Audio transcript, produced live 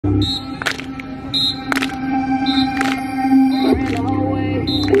Sense,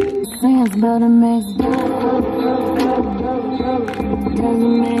 but it makes sense.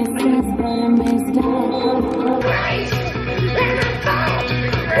 Doesn't make sense, but it makes sense.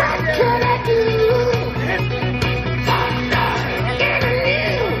 What could I do?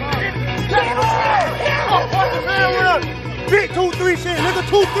 Big 2-3 shit, nigga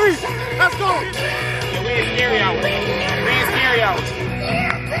 2-3. Let's go. Yeah, we in scary hours. We in scary hours.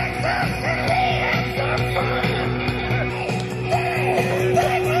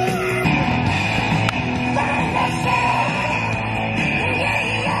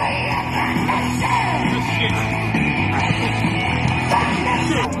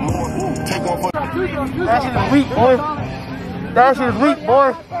 That shit is weak, boy. That shit is weak,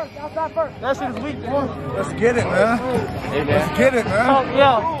 boy. That shit is weak, boy. Let's get it, man. Hey, man. Let's get it, man. Oh,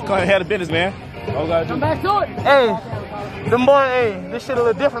 yeah. Come ahead of business, man. All we gotta do. Come back to it. Hey, them boy, hey, this shit a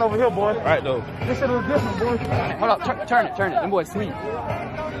little different over here, boy. Right, though. This shit a little different, boy. Hold up, turn it. Them boys sweet. You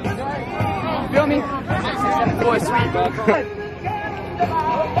feel me? Them boys sweet, bro.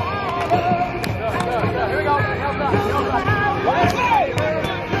 Here we go.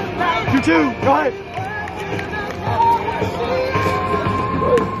 You too. Go ahead.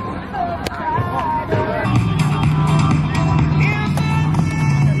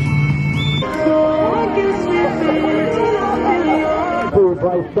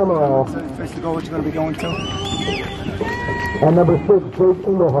 Face to go, what you gonna be going to? And number 6, Jake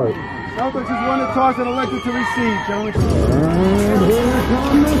Englehart. Celtics is one that tossed and elected to receive, gentlemen.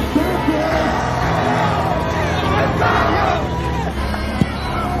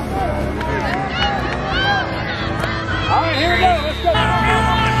 And here comes the second. All right, here we go. Let's go.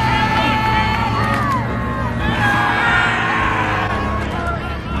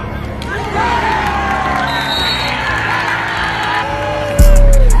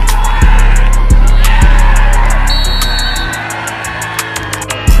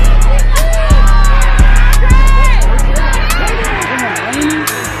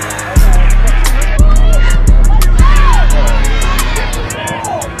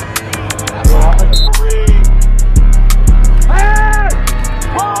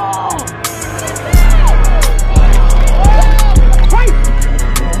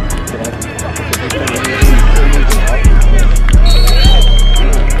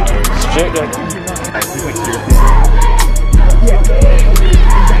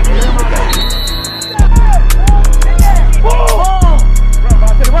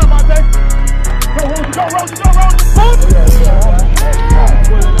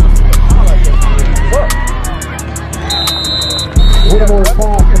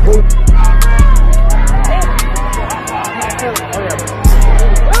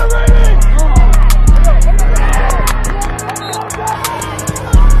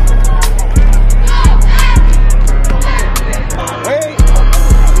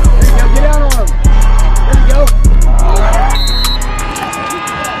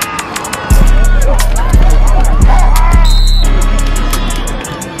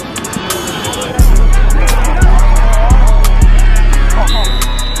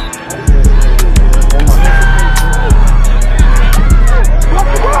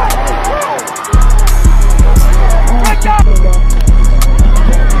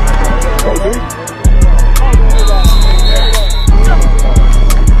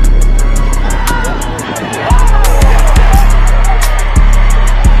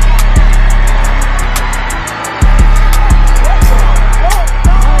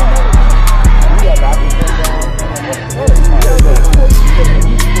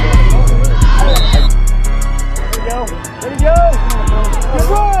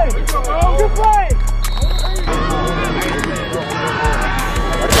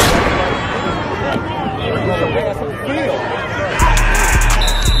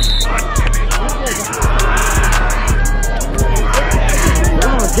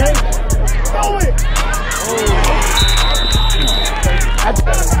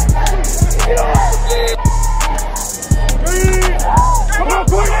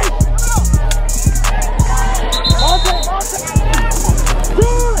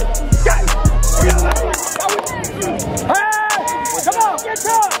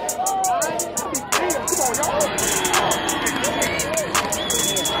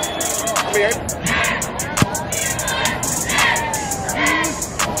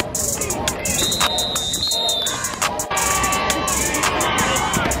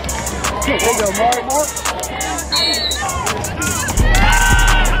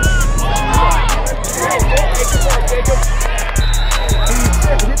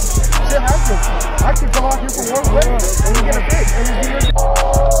 I could go out here for 1 day and you get a big.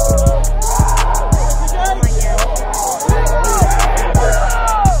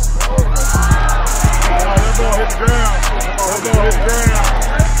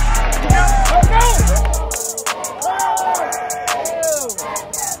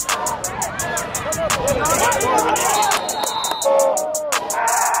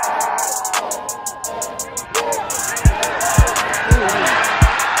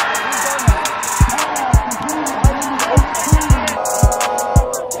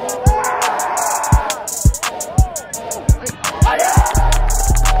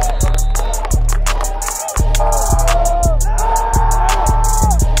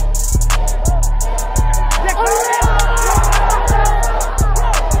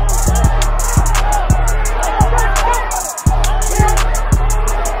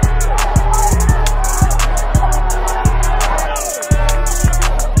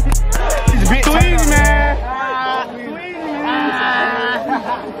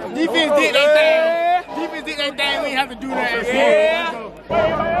 Defense did their thing. Defense did their thing. We ain't have to do that. Yeah.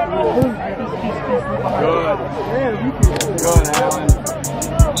 Good, Alan.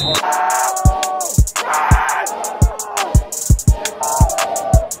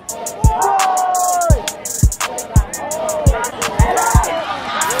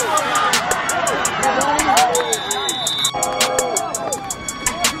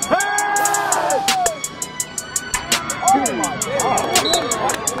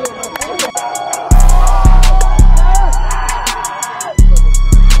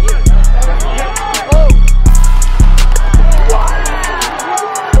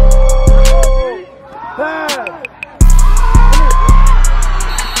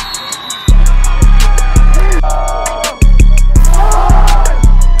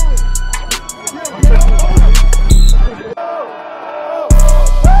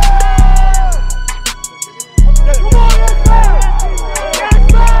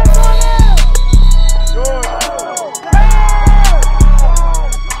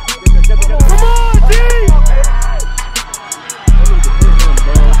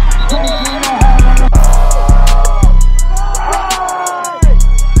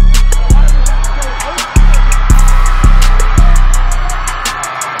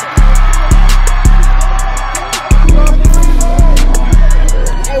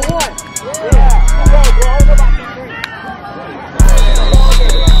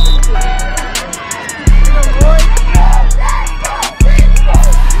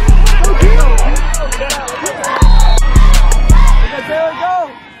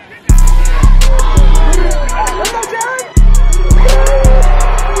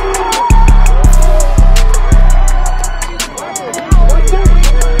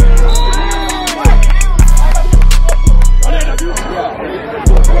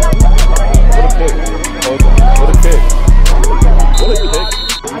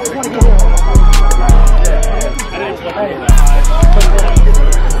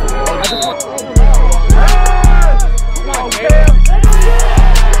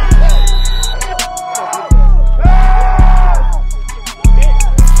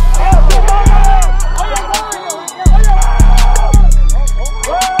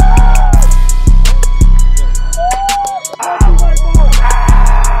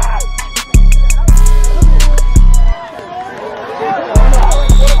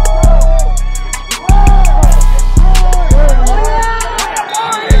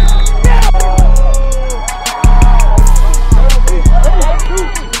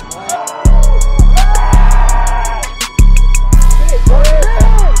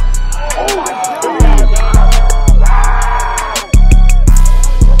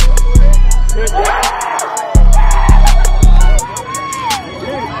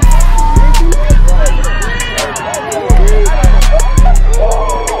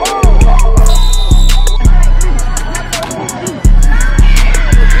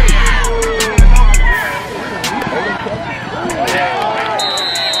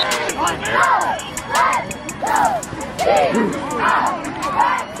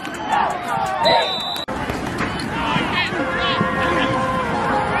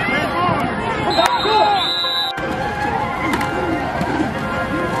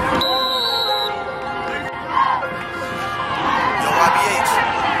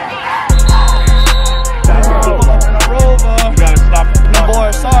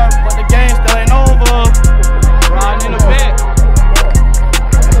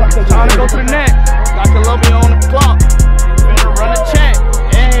 Go to the net.